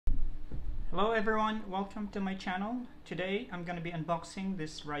Hello everyone, welcome to my channel. Today I'm going to be unboxing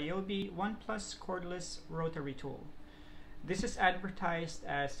this Ryobi OnePlus Cordless Rotary Tool. This is advertised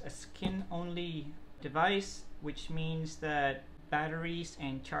as a skin-only device, which means that batteries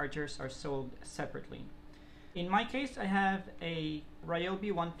and chargers are sold separately. In my case, I have a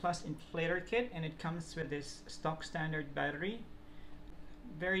Ryobi OnePlus inflator kit, and it comes with this stock standard battery.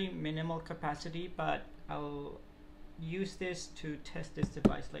 Very minimal capacity, but I'll use this to test this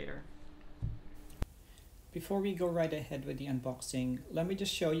device later. Before we go right ahead with the unboxing, let me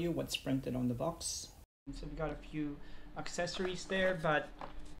just show you what's printed on the box. So we've got a few accessories there, but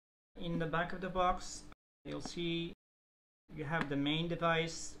in the back of the box, you'll see you have the main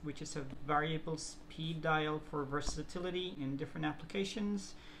device, which is a variable speed dial for versatility in different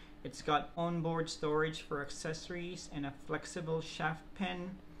applications. It's got onboard storage for accessories and a flexible shaft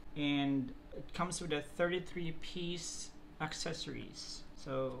pin, and it comes with a 33-piece accessories.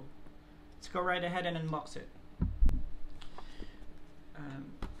 So let's go right ahead and unbox it.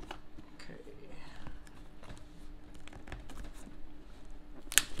 Okay.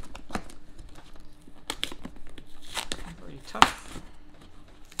 Very tough.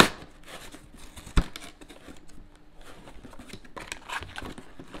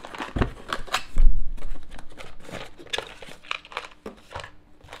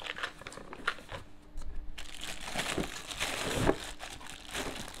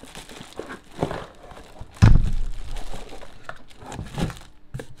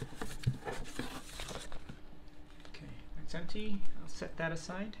 Empty. I'll set that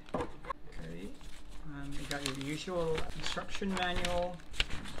aside. Okay, you got your usual instruction manual,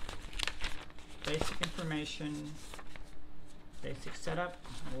 basic information, basic setup.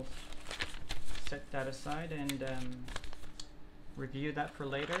 We'll set that aside and review that for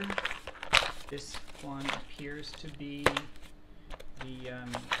later. This one appears to be the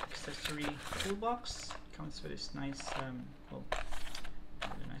accessory toolbox. Comes with this nice,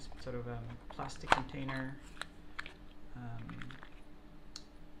 nice sort of plastic container.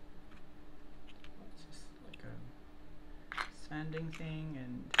 It's just like a sanding thing,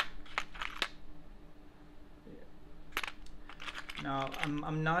 and yeah. Now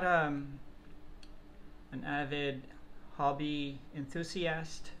I'm not an avid hobby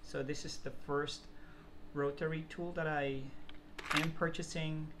enthusiast, so this is the first rotary tool that I am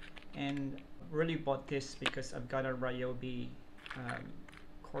purchasing, and really bought this because I've got a Ryobi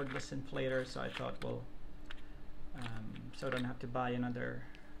cordless inflator, so I thought, well, so I don't have to buy another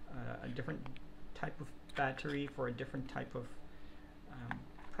a different type of battery for a different type of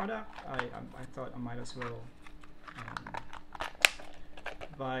product. I thought I might as well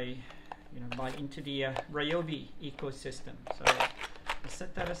buy into the Ryobi ecosystem. So I'll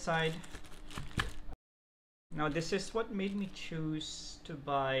set that aside. Now this is what made me choose to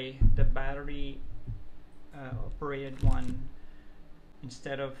buy the battery operated one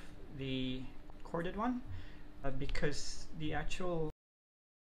instead of the corded one. Because the actual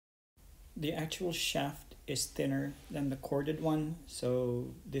shaft is thinner than the corded one,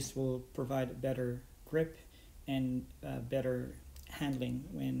 so this will provide better grip and better handling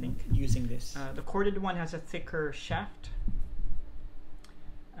when using this. The corded one has a thicker shaft,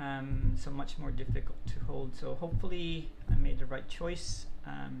 so much more difficult to hold. So hopefully I made the right choice,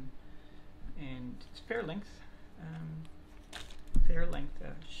 and it's fair length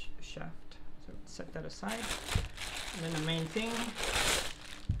shaft. So set that aside, and then the main thing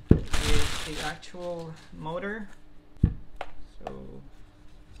is the actual motor. So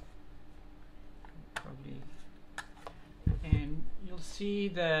and you'll see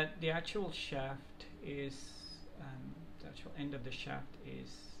that the actual shaft is the actual end of the shaft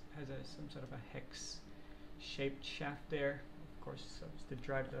has some sort of a hex shaped shaft there. Of course, so it's to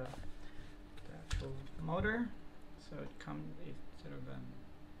drive the actual motor. So it sort of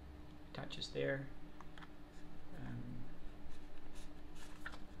attaches there.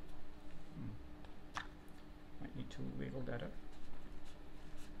 Might need to wiggle that up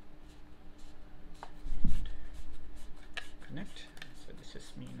and connect. So this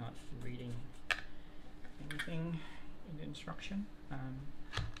is me not reading anything in the instruction.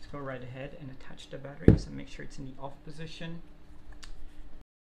 Let's go right ahead and attach the battery. So make sure it's in the off position,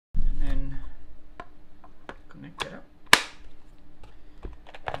 and then connect it up.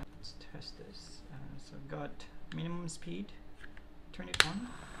 Let's test this. So I've got minimum speed. Turn it on. You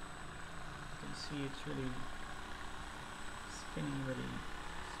can see it's really spinning really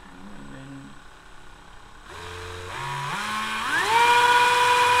slow, and then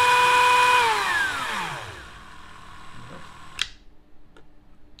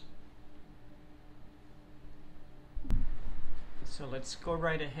so let's go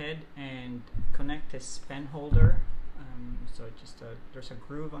right ahead and connect this pen holder. So just there's a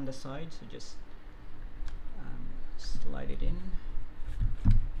groove on the side, so just slide it in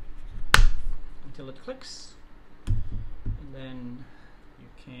until it clicks, and then you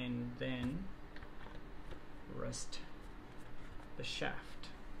can then rest the shaft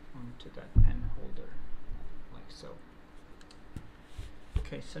onto that pen holder like so.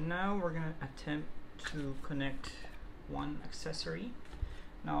 Okay, so now we're gonna attempt to connect one accessory.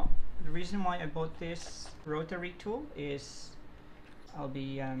 Now the reason why I bought this rotary tool is I'll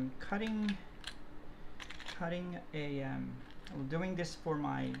be cutting a I'm doing this for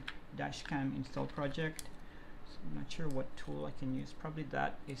my dash cam install project, so I'm not sure what tool I can use. Probably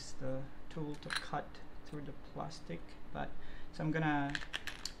that is the tool to cut through the plastic, but so I'm gonna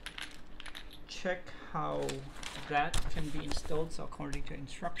check how that can be installed. So according to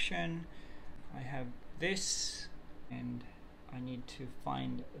instruction, I have this and I need to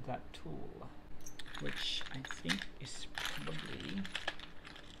find that tool, which I think is probably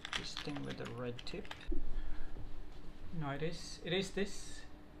this thing with the red tip. No, it is this,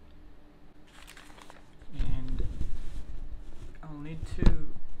 and I'll need to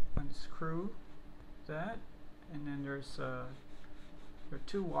unscrew that, and then there are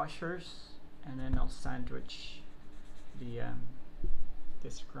two washers, and then I'll sandwich the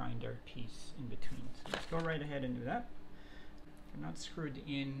this grinder piece in between. So let's go right ahead and do that. They're not screwed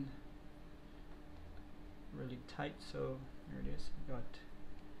in really tight, so there it is. We got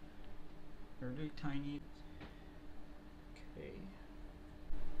really tiny. Okay,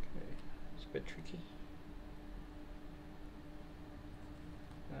 it's a bit tricky.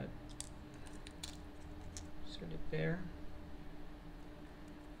 But insert it there.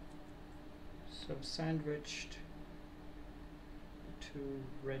 So sandwiched the two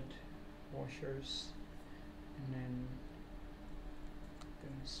red washers, and then I'm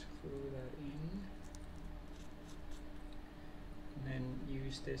gonna screw that in, and then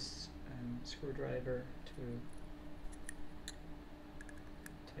use this screwdriver to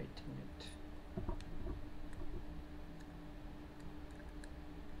tighten it.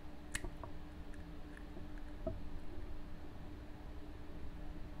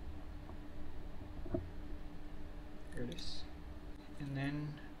 Here it is. And then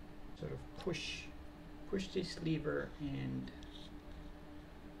sort of push this lever and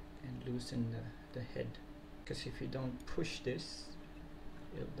loosen the head, because if you don't push this,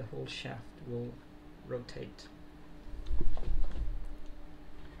 the whole shaft will rotate.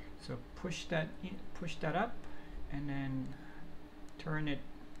 So push that up, and then turn it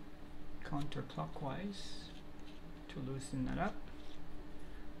counterclockwise to loosen that up.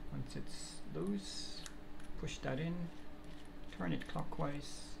 Once it's loose, push that in, turn it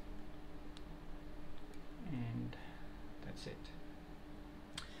clockwise, and that's it.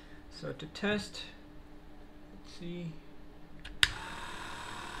 So to test, let's see.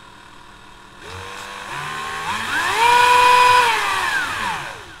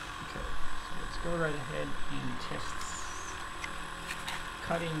 Go right ahead and test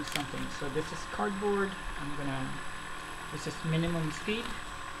cutting something. So this is cardboard. This is minimum speed.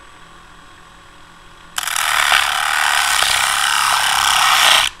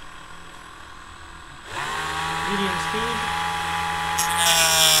 Medium speed.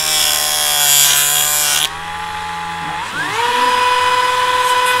 Maximum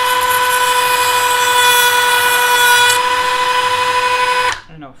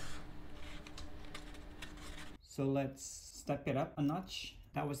speed. Enough. So let's step it up a notch.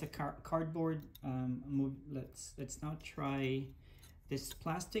 That was the cardboard. Let's now try this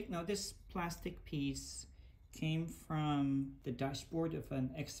plastic. Now this plastic piece came from the dashboard of an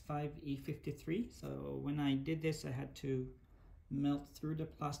X5 E53. So when I did this, I had to melt through the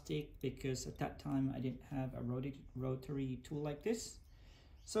plastic because at that time I didn't have a rotary tool like this.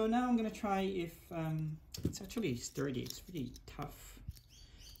 So now I'm gonna try if it's actually sturdy. It's really tough.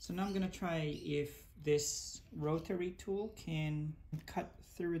 So now I'm gonna try if this rotary tool can cut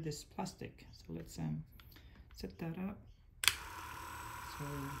through this plastic. So let's set that up. So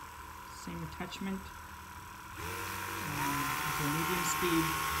same attachment, so medium speed.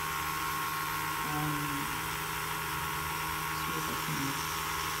 See if I can.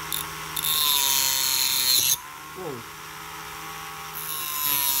 Whoa.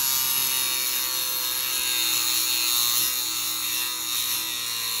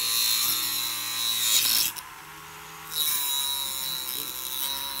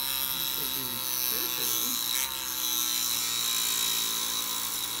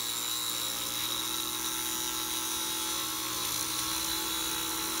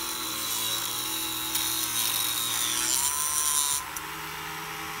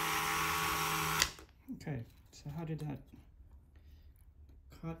 Okay, so how did that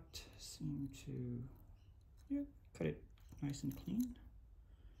cut? Seem to, yeah, cut it nice and clean.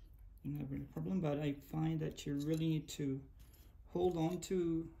 Didn't have any problem, but I find that you really need to hold on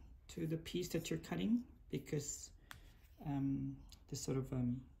to the piece that you're cutting, because this sort of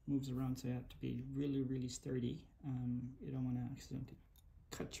moves around, so you have to be really, really sturdy. You don't want to accidentally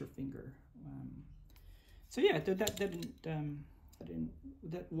cut your finger. So yeah,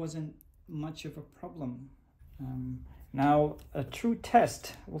 that wasn't much of a problem. Now a true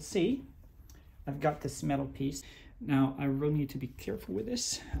test, we'll see. I've got this metal piece. Now I really need to be careful with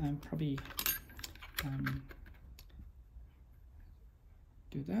this. Probably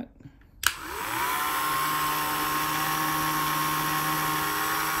do that.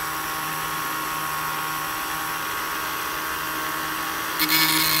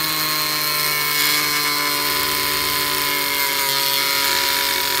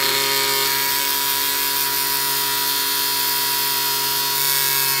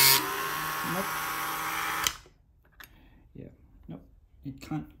 It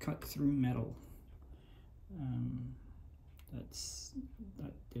can't cut through metal.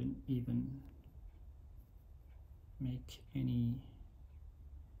 That didn't even make any,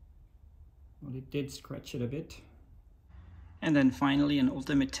 well, it did scratch it a bit. And then finally, an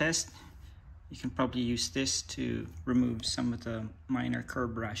ultimate test. You can probably use this to remove some of the minor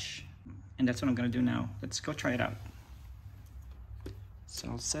curb rash. And that's what I'm gonna do now. Let's go try it out. So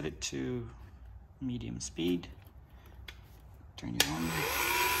I'll set it to medium speed. Turn it on.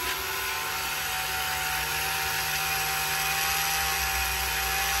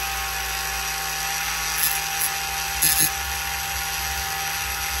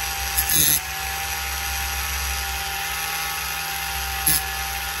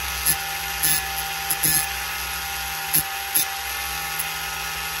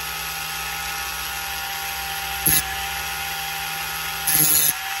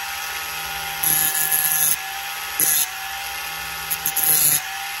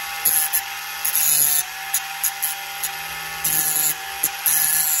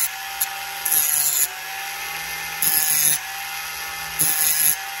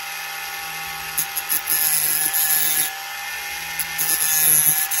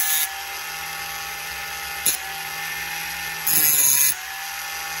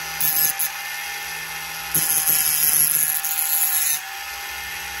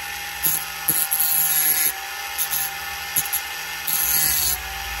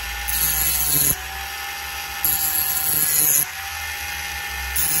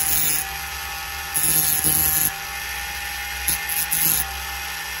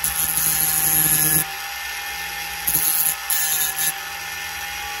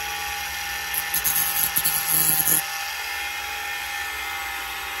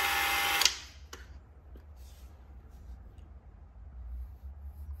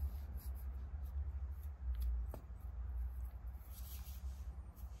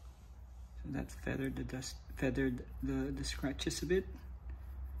 That feathered the dust, feathered the scratches a bit.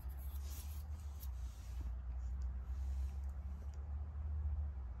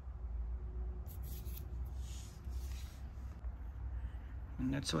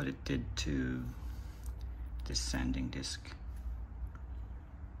 And that's what it did to this sanding disc.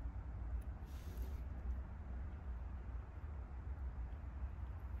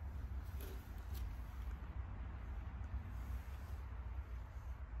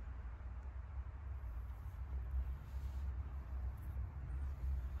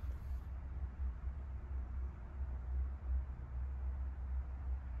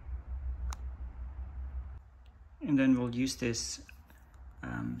 And then we'll use this,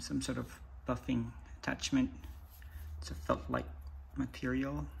 some sort of buffing attachment. It's a felt-like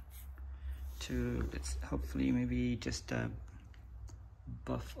material to, let's hopefully maybe just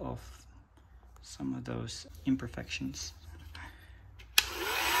buff off some of those imperfections.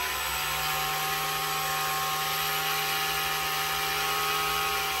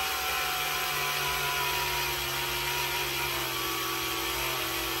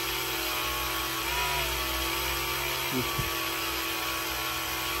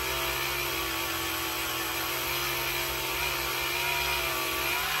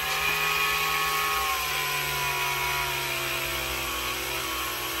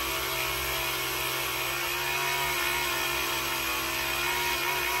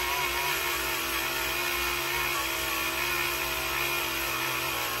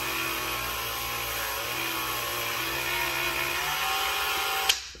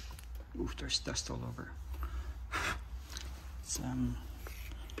 Oof, there's dust all over.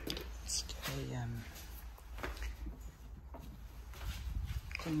 Let's get a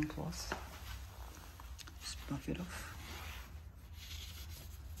clean cloth. snuff it off.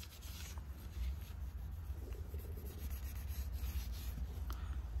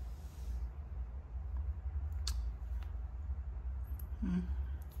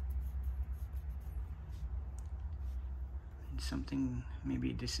 Something,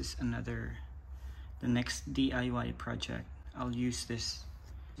 maybe this is the next DIY project. I'll use this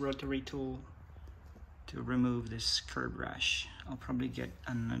rotary tool to remove this curb rash. I'll probably get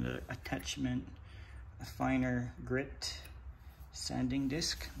another attachment, a finer grit sanding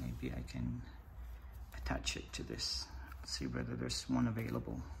disc. Maybe I can attach it to this. Let's see whether there's one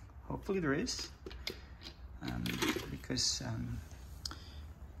available. Hopefully there is, because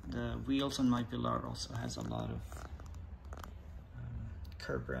the wheels on my Velar also has a lot of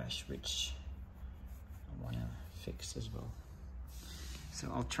curb rash, which I want to fix as well. So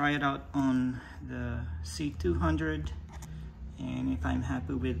I'll try it out on the C200, and if I'm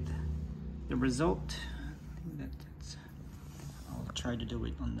happy with the result, I'll try to do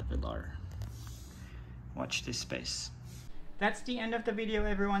it on the Velar. Watch this space. That's the end of the video,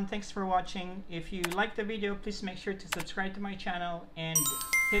 everyone. Thanks for watching. If you like the video, please make sure to subscribe to my channel and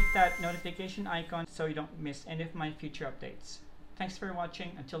hit that notification icon so you don't miss any of my future updates. Thanks for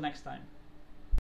watching. Until next time.